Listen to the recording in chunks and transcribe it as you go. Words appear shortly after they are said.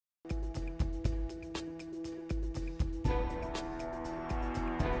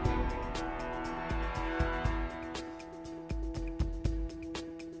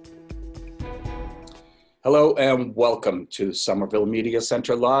Hello and welcome to Somerville Media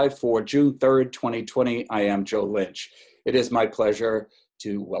Center Live for June 3rd, 2020. I am Joe Lynch. It is my pleasure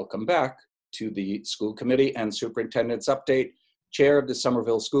to welcome back to the School Committee and Superintendent's Update, Chair of the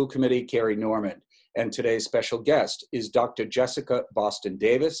Somerville School Committee, Carrie Norman. And today's special guest is Dr. Jessica Boston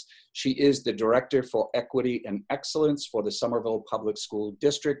Davis. She is the Director for Equity and Excellence for the Somerville Public School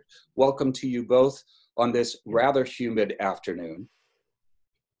District. Welcome to you both on this rather humid afternoon.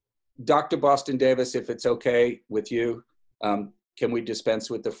 Dr. Boston Davis, if it's okay with you, can we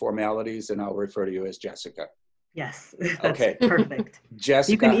dispense with the formalities and I'll refer to you as Jessica? Yes, that's okay. Perfect.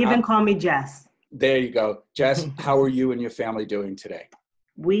 Jessica, you can even call me Jess. There you go. Jess, how are you and your family doing today?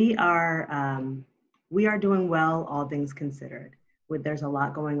 We are doing well, all things considered. There's a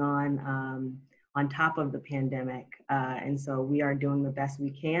lot going on top of the pandemic. And so we are doing the best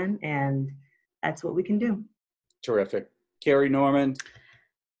we can, and that's what we can do. Terrific. Carrie Norman?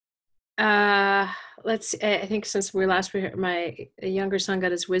 I think since we last, my younger son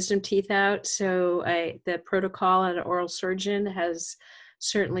got his wisdom teeth out. So the protocol at an oral surgeon has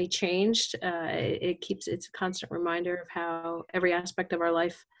certainly changed. It's a constant reminder of how every aspect of our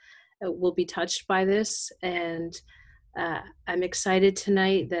life will be touched by this. And I'm excited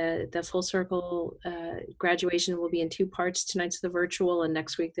tonight. The full circle graduation will be in two parts. Tonight's the virtual, and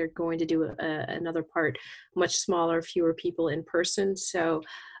next week they're going to do another part, much smaller, fewer people in person. So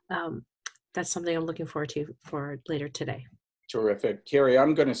that's something I'm looking forward to for later today. Terrific. Carrie,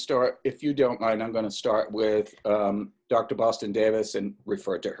 I'm going to start, if you don't mind, I'm going to start with Dr. Boston Davis and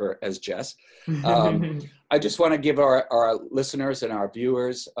refer to her as Jess. I just want to give our listeners and our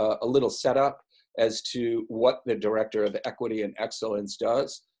viewers a little setup as to what the Director of Equity and Excellence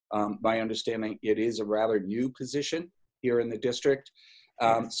does. My understanding, it is a rather new position here in the district.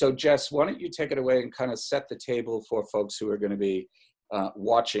 So Jess, why don't you take it away and kind of set the table for folks who are going to be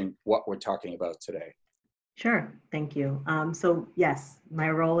watching what we're talking about today. Sure, thank you. So yes, my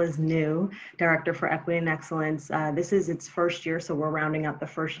role is new, Director for Equity and Excellence. This is its first year, so we're rounding out the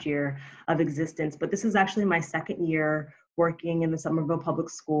first year of existence, but this is actually my second year working in the Somerville Public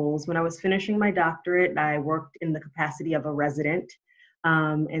Schools. When I was finishing my doctorate, I worked in the capacity of a resident.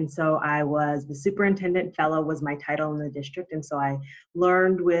 And so I was the superintendent fellow was my title in the district. And so I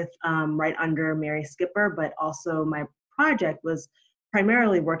learned with right under Mary Skipper, but also my project was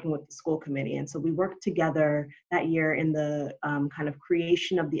primarily working with the school committee. And so we worked together that year in the kind of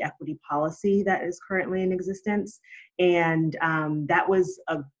creation of the equity policy that is currently in existence. And that was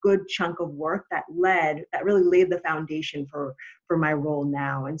a good chunk of work that really laid the foundation for my role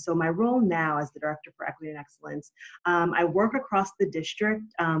now. And so my role now as the Director for Equity and Excellence, I work across the district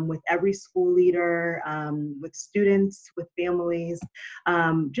with every school leader, with students, with families,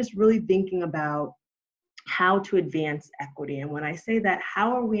 just really thinking about how to advance equity. And when I say that,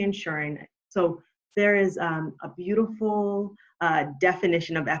 how are we ensuring? So there is a beautiful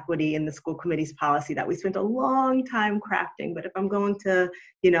definition of equity in the school committee's policy that we spent a long time crafting. But if I'm going to,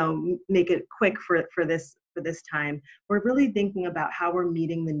 make it quick for this time, we're really thinking about how we're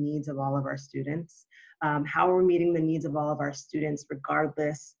meeting the needs of all of our students, how we're meeting the needs of all of our students,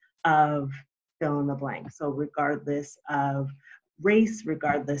 regardless of fill in the blank. So regardless of race,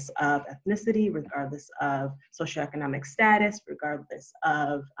 regardless of ethnicity, regardless of socioeconomic status, regardless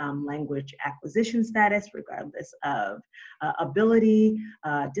of language acquisition status, regardless of ability,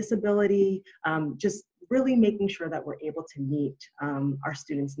 disability, just really making sure that we're able to meet our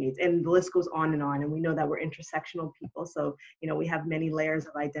students' needs. And the list goes on. And we know that we're intersectional people. So, we have many layers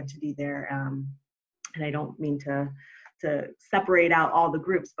of identity there. And I don't mean to separate out all the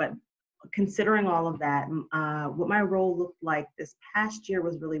groups, but considering all of that, what my role looked like this past year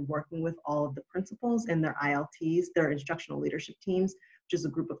was really working with all of the principals and their ILTs, their instructional leadership teams, which is a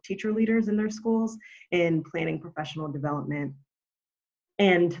group of teacher leaders in their schools, in planning professional development.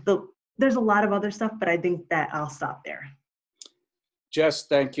 And there's a lot of other stuff, but I think that I'll stop there. Jess,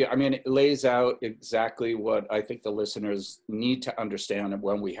 thank you. I mean, it lays out exactly what I think the listeners need to understand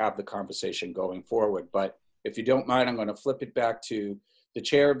when we have the conversation going forward. But if you don't mind, I'm going to flip it back to the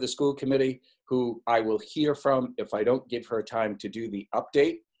chair of the school committee, who I will hear from if I don't give her time to do the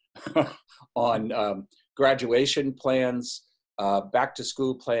update on graduation plans, back to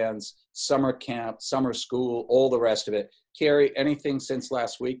school plans, summer camp, summer school, all the rest of it. Carrie, anything since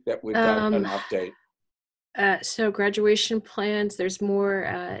last week that we've got an update? So graduation plans, there's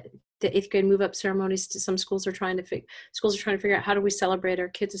more, the 8th grade move up ceremonies. Some schools are trying to figure out how do we celebrate our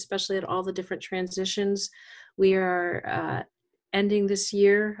kids, especially at all the different transitions. We are ending this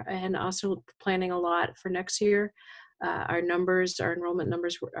year and also planning a lot for next year. Our enrollment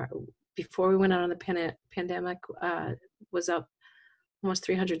numbers were, before we went out on the pandemic, was up almost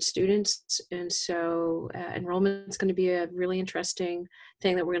 300 students. And so enrollment is going to be a really interesting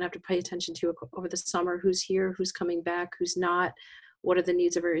thing that we're going to have to pay attention to over the summer. Who's here, who's coming back, who's not, what are the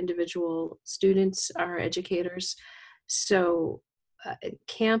needs of our individual students, our educators. So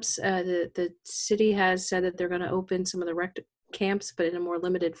camps, the city has said that they're going to open some of the rec camps, but in a more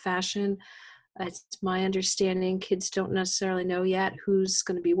limited fashion. It's my understanding kids don't necessarily know yet who's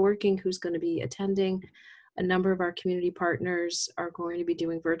going to be working, who's going to be attending. A number of our community partners are going to be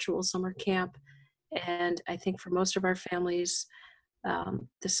doing virtual summer camp. And I think for most of our families,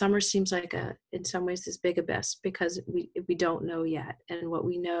 the summer seems like in some ways this big abyss because we don't know yet. And what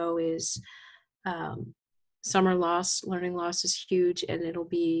we know is summer loss, learning loss is huge, and it'll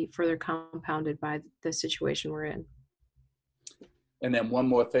be further compounded by the situation we're in. And then one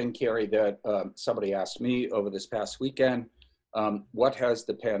more thing, Carrie, that somebody asked me over this past weekend, what has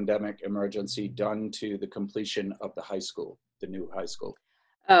the pandemic emergency done to the completion of the high school, the new high school?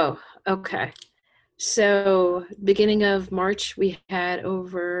 Oh, okay. So beginning of March, we had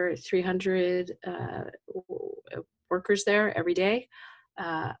over 300 workers there every day.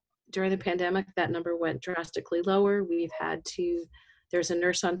 During the pandemic, that number went drastically lower. There's a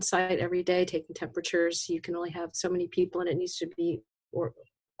nurse on site every day taking temperatures. You can only have so many people, and it needs to be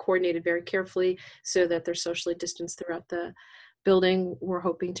coordinated very carefully so that they're socially distanced throughout the building. We're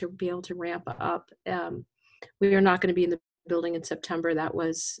hoping to be able to ramp up. We are not going to be in the building in September.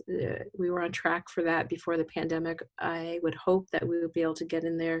 We were on track for that before the pandemic. I would hope that we would be able to get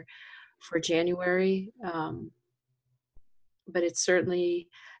in there for January. But it's certainly,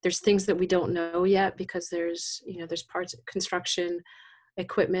 there's things that we don't know yet because there's parts of construction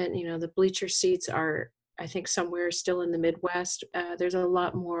equipment, the bleacher seats are, I think, somewhere still in the Midwest. There's a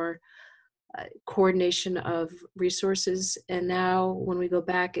lot more coordination of resources. And now when we go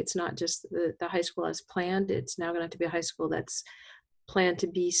back, it's not just the high school as planned. It's now going to have to be a high school that's planned to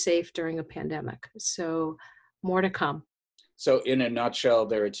be safe during a pandemic. So more to come. So in a nutshell,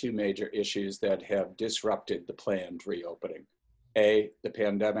 there are two major issues that have disrupted the planned reopening. The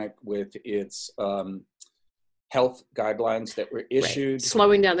pandemic with its health guidelines that were issued. Right.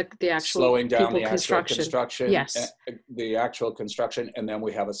 Slowing down the actual construction. Yes. The actual construction, and then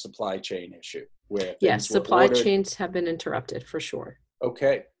we have a supply chain issue where yes, supply chains have been interrupted for sure.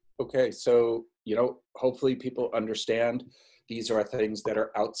 Okay. So, hopefully people understand these are things that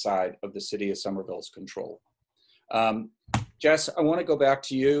are outside of the city of Somerville's control. Jess, I want to go back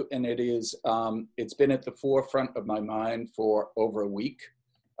to you, and it's been at the forefront of my mind for over a week,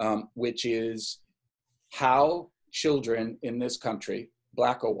 which is how children in this country,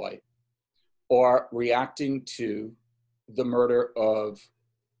 black or white, are reacting to the murder of,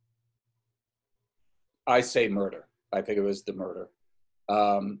 I say murder, I think it was the murder,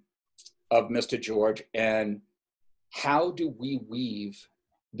 of Mr. George, and how do we weave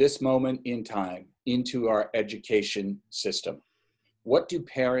this moment in time into our education system? What do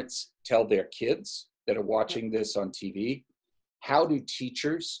parents tell their kids that are watching this on TV? How do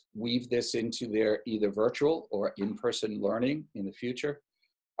teachers weave this into their either virtual or in-person learning in the future?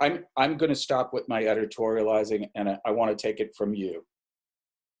 I'm going to stop with my editorializing, and I want to take it from you,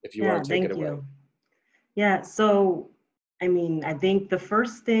 if you want to take it away. Yeah, so, I think the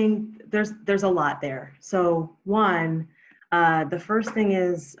first thing, there's a lot there. So one, the first thing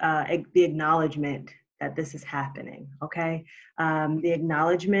is the acknowledgement that this is happening, okay? The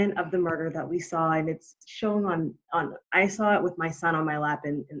acknowledgement of the murder that we saw, and it's shown I saw it with my son on my lap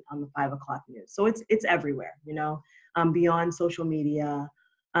and on the 5 o'clock news. So it's everywhere, beyond social media.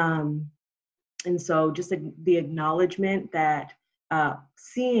 And so just the acknowledgement that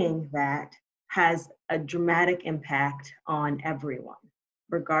seeing that has a dramatic impact on everyone,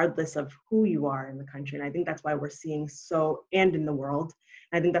 regardless of who you are in the country. And I think that's why we're seeing and in the world,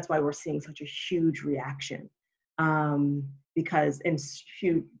 I think that's why we're seeing such a huge reaction, because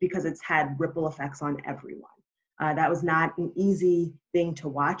it's had ripple effects on everyone. That was not an easy thing to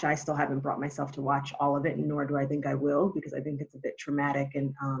watch. I still haven't brought myself to watch all of it, nor do I think I will, because I think it's a bit traumatic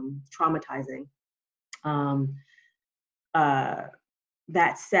and traumatizing.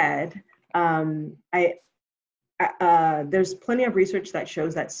 That said, there's plenty of research that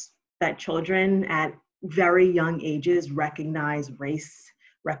shows that children at very young ages recognize race,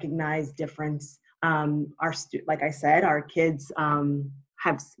 recognize difference. Like I said, our kids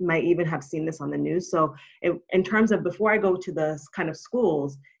might even have seen this on the news. So in terms of, before I go to the kind of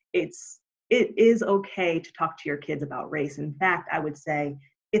schools, it is okay to talk to your kids about race. In fact, I would say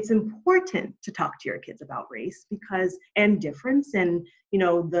it's important to talk to your kids about race and difference, and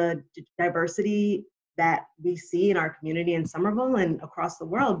the diversity that we see in our community in Somerville and across the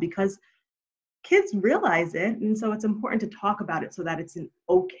world, because kids realize it. And so it's important to talk about it so that it's an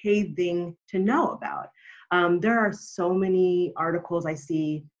okay thing to know about. There are so many articles I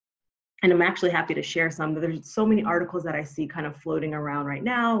see, and I'm actually happy to share some, but there's so many articles that I see kind of floating around right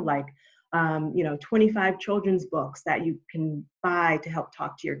now, like 25 children's books that you can buy to help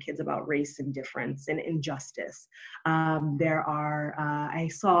talk to your kids about race and difference and injustice. I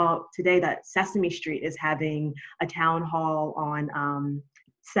saw today that Sesame Street is having a town hall on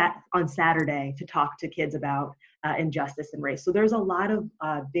Saturday to talk to kids about injustice and race. So there's a lot of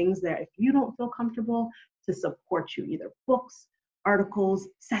things that if you don't feel comfortable, to support you, either books, articles,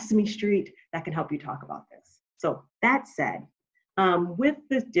 Sesame Street, that can help you talk about this. So that said, with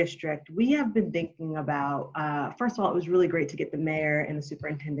this district, we have been thinking about, first of all, it was really great to get the mayor and the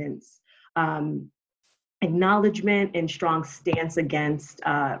superintendent's acknowledgement and strong stance against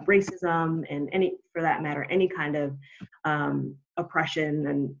racism and for that matter, any kind of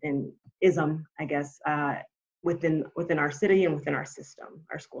oppression and ism, I guess, within our city and within our system,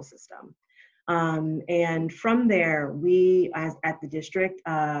 our school system. And from there, we, at the district,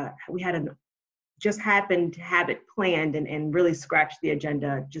 we had just happened to have it planned and really scratch the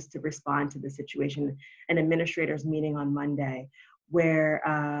agenda just to respond to the situation, an administrators meeting on Monday, where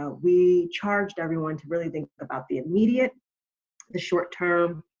we charged everyone to really think about the immediate, the short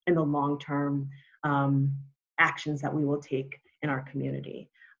term, and the long term actions that we will take in our community.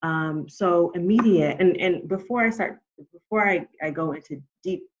 So immediate, and before I go into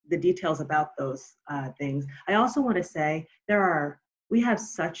the details about those things, I also want to say we have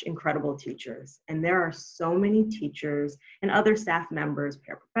such incredible teachers, and there are so many teachers and other staff members,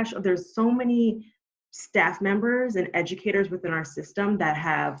 paraprofessionals, there's so many staff members and educators within our system that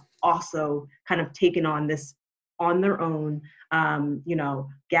have also kind of taken on this on their own,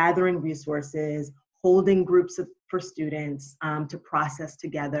 gathering resources, holding groups for students to process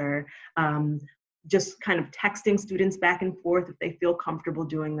together, just kind of texting students back and forth if they feel comfortable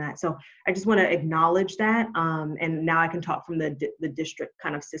doing that. So I just want to acknowledge that. And now I can talk from the district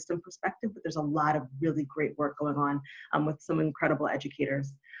kind of system perspective, but there's a lot of really great work going on with some incredible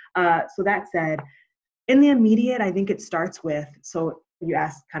educators. So that said, in the immediate, I think it starts with, so you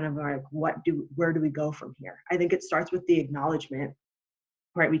asked kind of like, where do we go from here? I think it starts with the acknowledgement,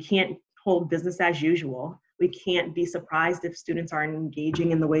 right? We can't hold business as usual. We can't be surprised if students aren't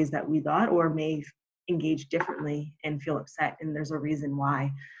engaging in the ways that we thought or may engage differently and feel upset, and there's a reason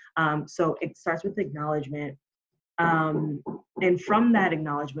why. So it starts with acknowledgement. And from that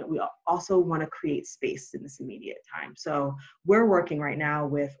acknowledgement, we also want to create space in this immediate time. So we're working right now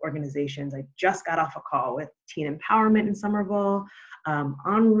with organizations. I just got off a call with Teen Empowerment in Somerville,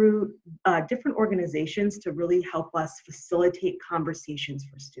 En route, different organizations to really help us facilitate conversations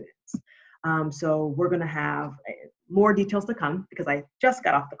for students. So we're going to have more details to come because I just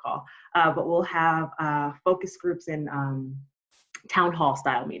got off the call, but we'll have focus groups and town hall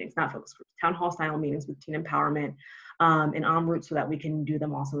style meetings, not focus groups, town hall style meetings with Teen Empowerment and en route, so that we can do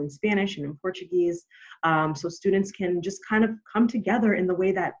them also in Spanish and in Portuguese. So students can just kind of come together in the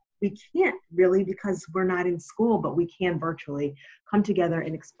way that we can't really because we're not in school, but we can virtually come together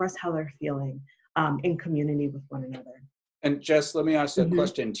and express how they're feeling in community with one another. And Jess, let me ask that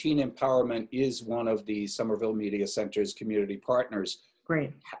question. Teen Empowerment is one of the Somerville Media Center's community partners.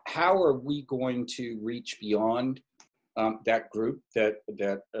 Great. How are we going to reach beyond that group that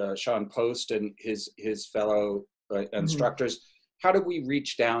Sean Post and his fellow instructors? How do we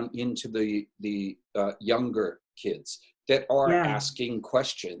reach down into the younger kids that are asking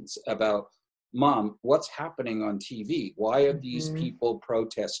questions about, Mom, what's happening on TV? Why are these people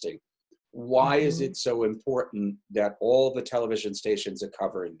protesting? Why is it so important that all the television stations are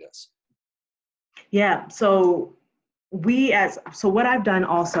covering this? Yeah, so what I've done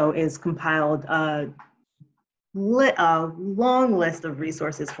also is compiled a long list of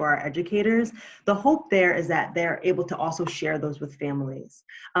resources for our educators. The hope there is that they're able to also share those with families,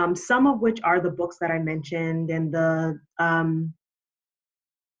 some of which are the books that I mentioned and the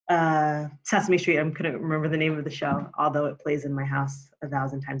Sesame Street. I couldn't remember the name of the show, although it plays in my house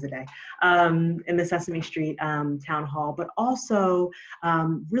 1,000 times a day, in the Sesame Street town hall, but also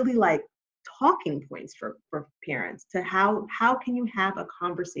really like talking points for parents to how can you have a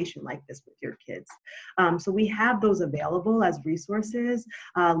conversation like this with your kids. So we have those available as resources.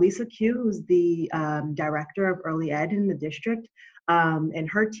 Lisa Q, who's the director of early ed in the district, and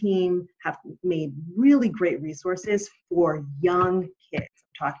her team have made really great resources for young kids.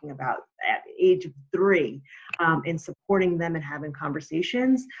 I'm talking about at the age of 3, and supporting them and having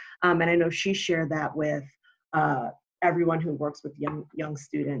conversations. And I know she shared that with everyone who works with young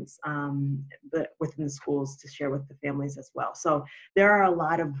students, but within the schools, to share with the families as well. So there are a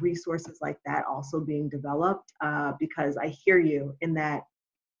lot of resources like that also being developed, because I hear you in that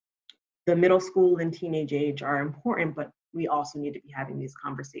the middle school and teenage age are important, but we also need to be having these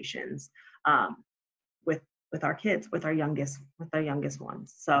conversations with our kids, with our youngest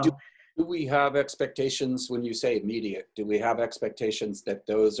ones. So do we have expectations when you say immediate? Do we have expectations that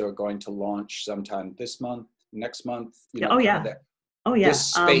those are going to launch sometime this month, next month? You know,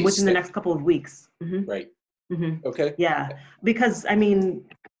 this space within the next couple of weeks. Right. Okay. Yeah, because I mean,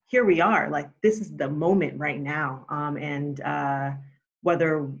 here we are. Like, this is the moment right now, and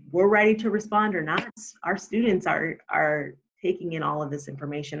whether we're ready to respond or not, our students are taking in all of this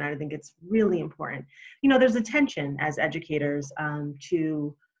information. I think it's really important. You know, there's a tension as educators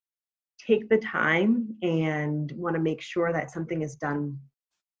to take the time and want to make sure that something is done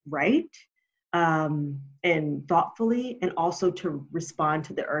right, and thoughtfully, and also to respond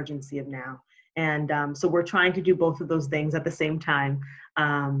to the urgency of now. And so we're trying to do both of those things at the same time.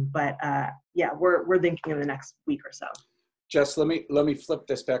 Yeah, we're thinking in the next week or so. Jess, let me flip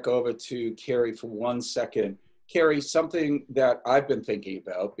this back over to Carrie for 1 second. Carrie, something that I've been thinking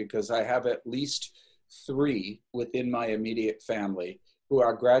about, because I have at least 3 within my immediate family who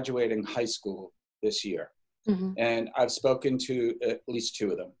are graduating high school this year. And I've spoken to at least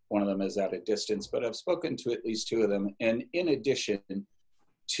 2 of them. One of them is at a distance, but I've spoken to at least 2 of them. And in addition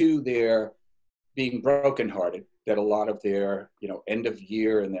to their being brokenhearted, that a lot of their, you know, end of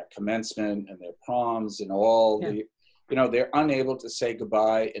year and their commencement and their proms and all the, you know, they're unable to say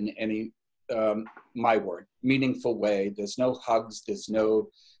goodbye in any, my word, meaningful way. There's no hugs, there's no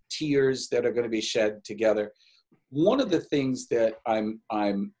tears that are going to be shed together. One of the things that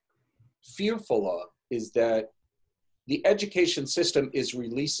I'm fearful of is that the education system is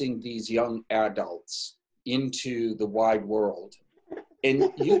releasing these young adults into the wide world,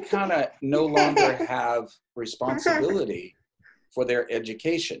 and you kind of no longer have responsibility for their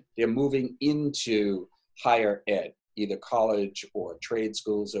education. They're moving into higher ed, either college or trade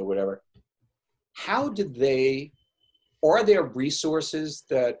schools or whatever. How did they, or are there resources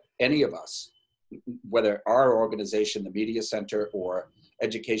that any of us, whether our organization, the Media Center, or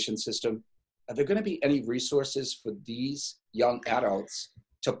education system, are there going to be any resources for these young adults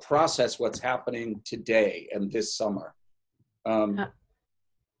to process what's happening today and this summer?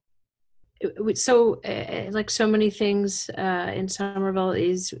 So like so many things in Somerville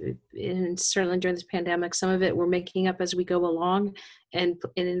is, and certainly during this pandemic, some of it we're making up as we go along, and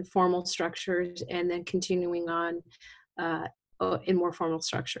in informal structures, and then continuing on in more formal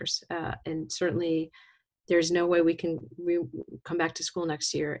structures. And certainly there's no way we can come back to school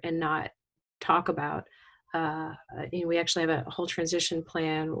next year and not talk about, you know, we actually have a whole transition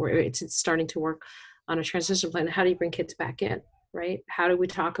plan, or it's starting to work on a transition plan. How do you bring kids back in? Right? How do we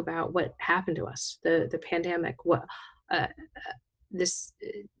talk about what happened to us, the pandemic? What I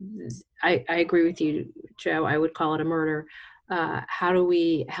agree with you, Joe. I would call it a murder. How do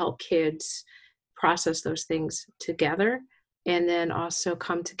we help kids process those things together, and then also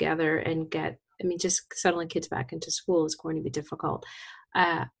come together and get? I mean, just settling kids back into school is going to be difficult.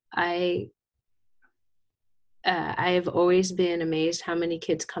 I have always been amazed how many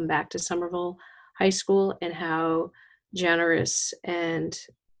kids come back to Somerville High School, and how generous and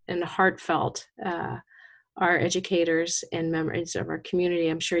heartfelt our educators and members of our community.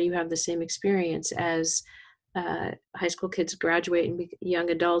 I'm sure you have the same experience as high school kids graduate and be young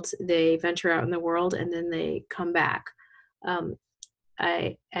adults. They venture out in the world and then they come back.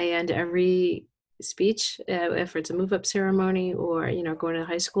 I end every speech, if it's a move-up ceremony or, you know, going to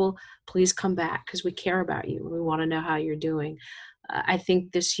high school, please come back because we care about you. We want to know how you're doing. I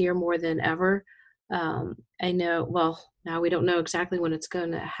think this year more than ever, I know, well, now we don't know exactly when it's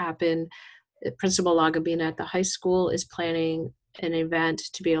going to happen. Principal Lagabina at the high school is planning an event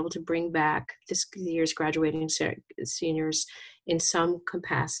to be able to bring back this year's graduating seniors in some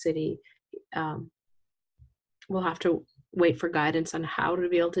capacity. We'll have to wait for guidance on how to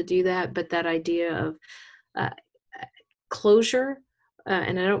be able to do that, but that idea of closure,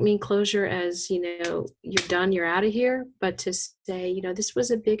 and I don't mean closure as, you know, you're done, you're out of here, but to say, you know, this was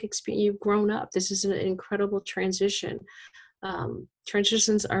a big experience, you've grown up, this is an incredible transition.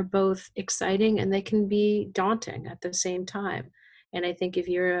 Transitions are both exciting and they can be daunting at the same time. And I think if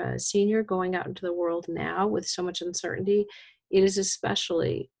you're a senior going out into the world now with so much uncertainty, it is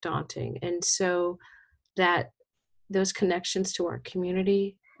especially daunting. And so that those connections to our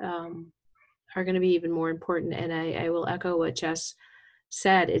community are going to be even more important. And I will echo what Jess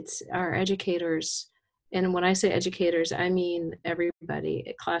said. It's our educators. And when I say educators, I mean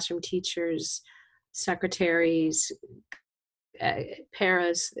everybody, classroom teachers, secretaries,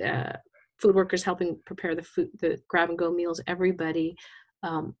 paras, food workers helping prepare the food, the grab and go meals, everybody.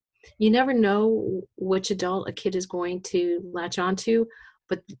 You never know which adult a kid is going to latch onto,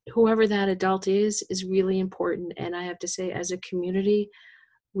 but whoever that adult is really important. And I have to say, as a community,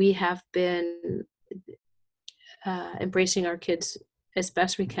 we have been embracing our kids as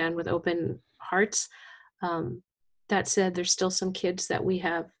best we can with open hearts. That said, there's still some kids that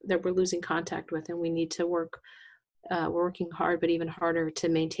we're losing contact with, and we need to work. We're working hard, but even harder to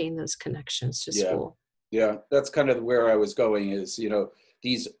maintain those connections to school. Yeah, that's kind of where I was going is,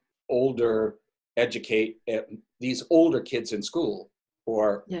 these older these older kids in school who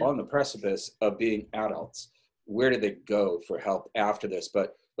are on the precipice of being adults. Where do they go for help after this?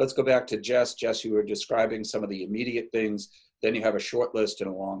 But let's go back to Jess. Jess, you were describing some of the immediate things. Then you have a short list and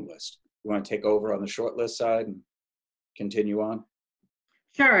a long list. You want to take over on the short list side and continue on?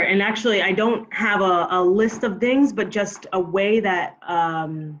 Sure. And actually, I don't have a list of things, but just a way that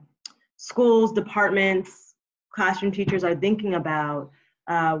schools, departments, classroom teachers are thinking about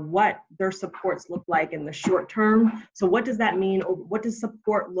what their supports look like in the short term. So what does that mean? What does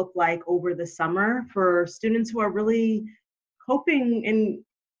support look like over the summer for students who are really coping and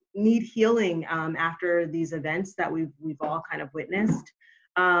need healing after these events that we've all kind of witnessed,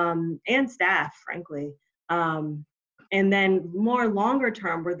 and staff, frankly. And then more longer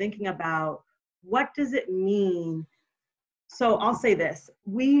term, we're thinking about what does it mean? So I'll say this,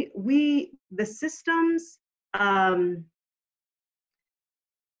 the systems, I'll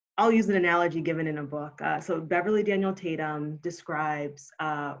use an analogy given in a book. So Beverly Daniel Tatum describes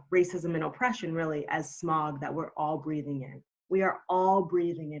racism and oppression really as smog that we're all breathing in. We are all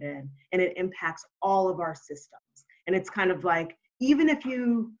breathing it in, and it impacts all of our systems. And it's kind of like, even if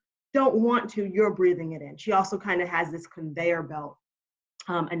you don't want to, you're breathing it in. She also kind of has this conveyor belt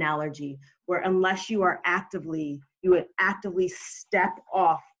analogy where unless you would actively step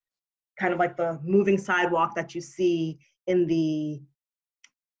off, kind of like the moving sidewalk that you see in the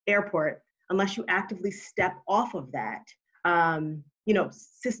airport, unless you actively step off of that,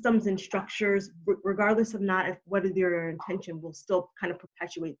 systems and structures, regardless of what is your intention, will still kind of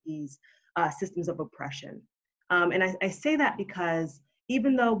perpetuate these systems of oppression. And I say that because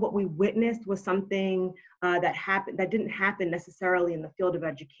even though what we witnessed was something that didn't happen necessarily in the field of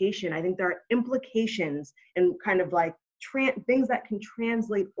education, I think there are implications and kind of like things that can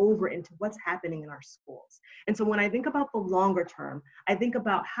translate over into what's happening in our schools. And so when I think about the longer term, I think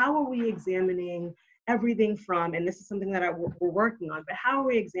about how are we examining everything from, and this is something that we're working on, but how are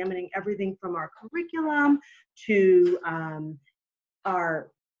we examining everything from our curriculum to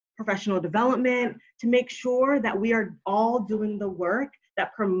our professional development to make sure that we are all doing the work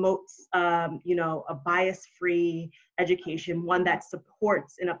that promotes, a bias-free education, one that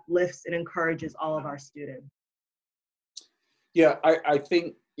supports and uplifts and encourages all of our students. Yeah, I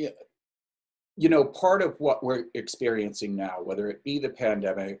think, part of what we're experiencing now, whether it be the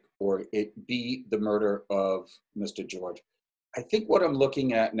pandemic or it be the murder of Mr. George, I think what I'm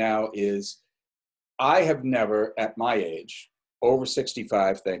looking at now is I have never, at my age, over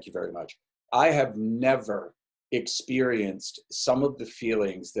 65, thank you very much, I have never experienced some of the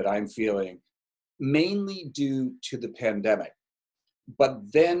feelings that I'm feeling, mainly due to the pandemic. But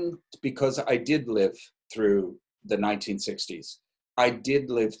then, because I did live through the 1960s, I did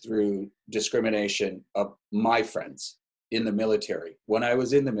live through discrimination of my friends in the military. When I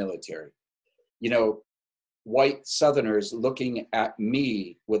was in the military, white Southerners looking at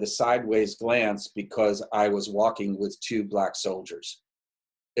me with a sideways glance because I was walking with two black soldiers.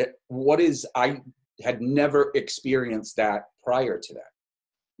 I had never experienced that prior to that.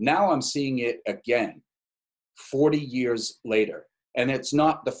 Now I'm seeing it again, 40 years later. And it's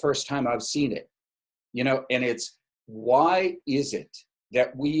not the first time I've seen it, and it's, why is it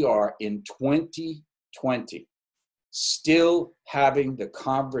that we are in 2020 still having the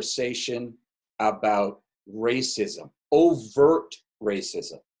conversation about racism, overt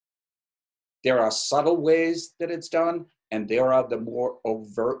racism? There are subtle ways that it's done, and there are the more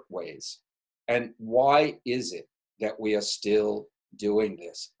overt ways. And why is it that we are still doing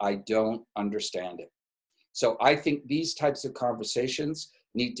this? I don't understand it. So I think these types of conversations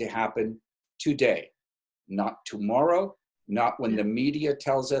need to happen today, not tomorrow, not when the media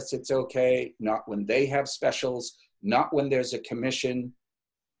tells us it's okay, not when they have specials, not when there's a commission.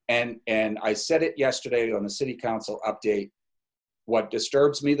 And I said it yesterday on the city council update, what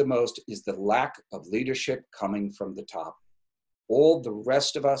disturbs me the most is the lack of leadership coming from the top. All the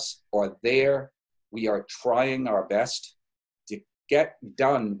rest of us are there. We are trying our best to get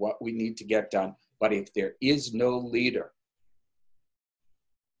done what we need to get done. But if there is no leader,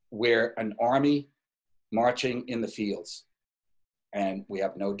 we're an army marching in the fields, and we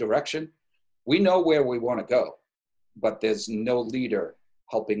have no direction. We know where we want to go, but there's no leader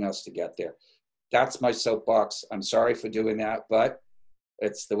helping us to get there. That's my soapbox. I'm sorry for doing that, but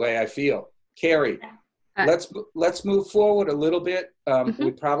it's the way I feel. Carrie, let's move forward a little bit.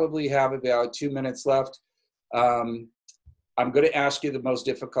 We probably have about 2 minutes left. I'm going to ask you the most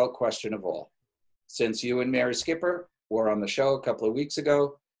difficult question of all. Since you and Mary Skipper were on the show a couple of weeks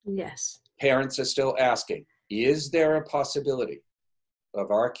ago, yes, parents are still asking, is there a possibility of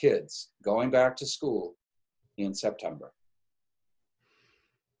our kids going back to school in September?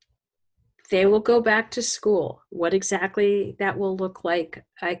 They will go back to school. What exactly that will look like,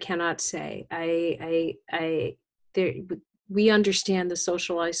 I cannot say. We understand the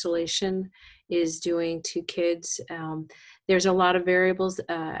social isolation is doing to kids. There's a lot of variables.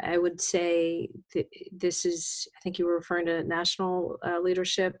 I would say this is, I think you were referring to national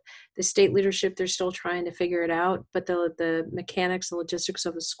leadership. The state leadership, they're still trying to figure it out, but the mechanics and logistics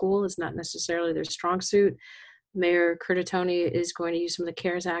of a school is not necessarily their strong suit. Mayor Curtatone is going to use some of the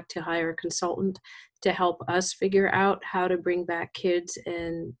CARES Act to hire a consultant to help us figure out how to bring back kids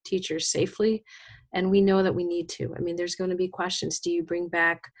and teachers safely. And we know that we need to. I mean, there's going to be questions. Do you bring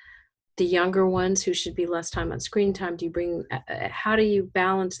back the younger ones who should be less time on screen time? Do you bring, how do you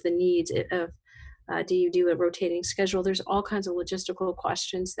balance the needs of, do you do a rotating schedule? There's all kinds of logistical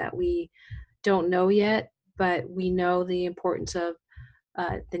questions that we don't know yet, but we know the importance of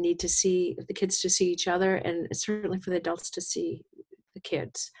the need to see the kids to see each other, and certainly for the adults to see the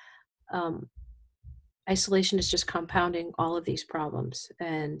kids. Isolation is just compounding all of these problems,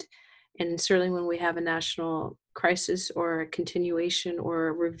 and certainly when we have a national crisis or a continuation or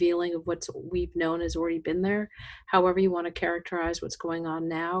a revealing of what we've known has already been there, however you want to characterize what's going on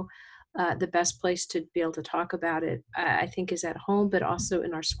now, the best place to be able to talk about it, I think, is at home, but also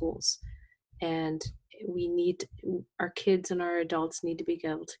in our schools. And our kids and our adults need to be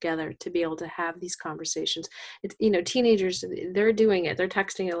able together to be able to have these conversations. It's, teenagers, they're doing it, they're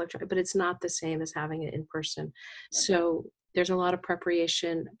texting it electronic, but it's not the same as having it in person. So there's a lot of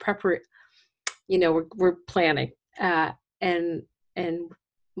preparation, we're planning, and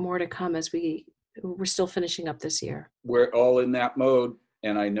more to come as we're still finishing up this year. We're all in that mode.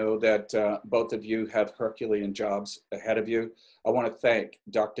 And I know that both of you have Herculean jobs ahead of you. I want to thank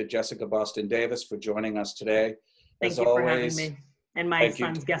Dr. Jessica Boston Davis for joining us today. Thank you for having me. And my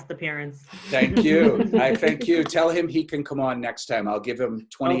son's guest appearance. Thank you. I thank you. Tell him he can come on next time. I'll give him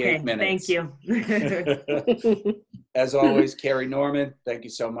 28 minutes. Thank you. As always, Carrie Norman, thank you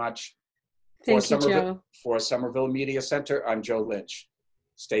so much. Thank you, Joe. For Somerville Media Center, I'm Joe Lynch.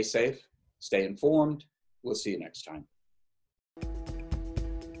 Stay safe, stay informed. We'll see you next time.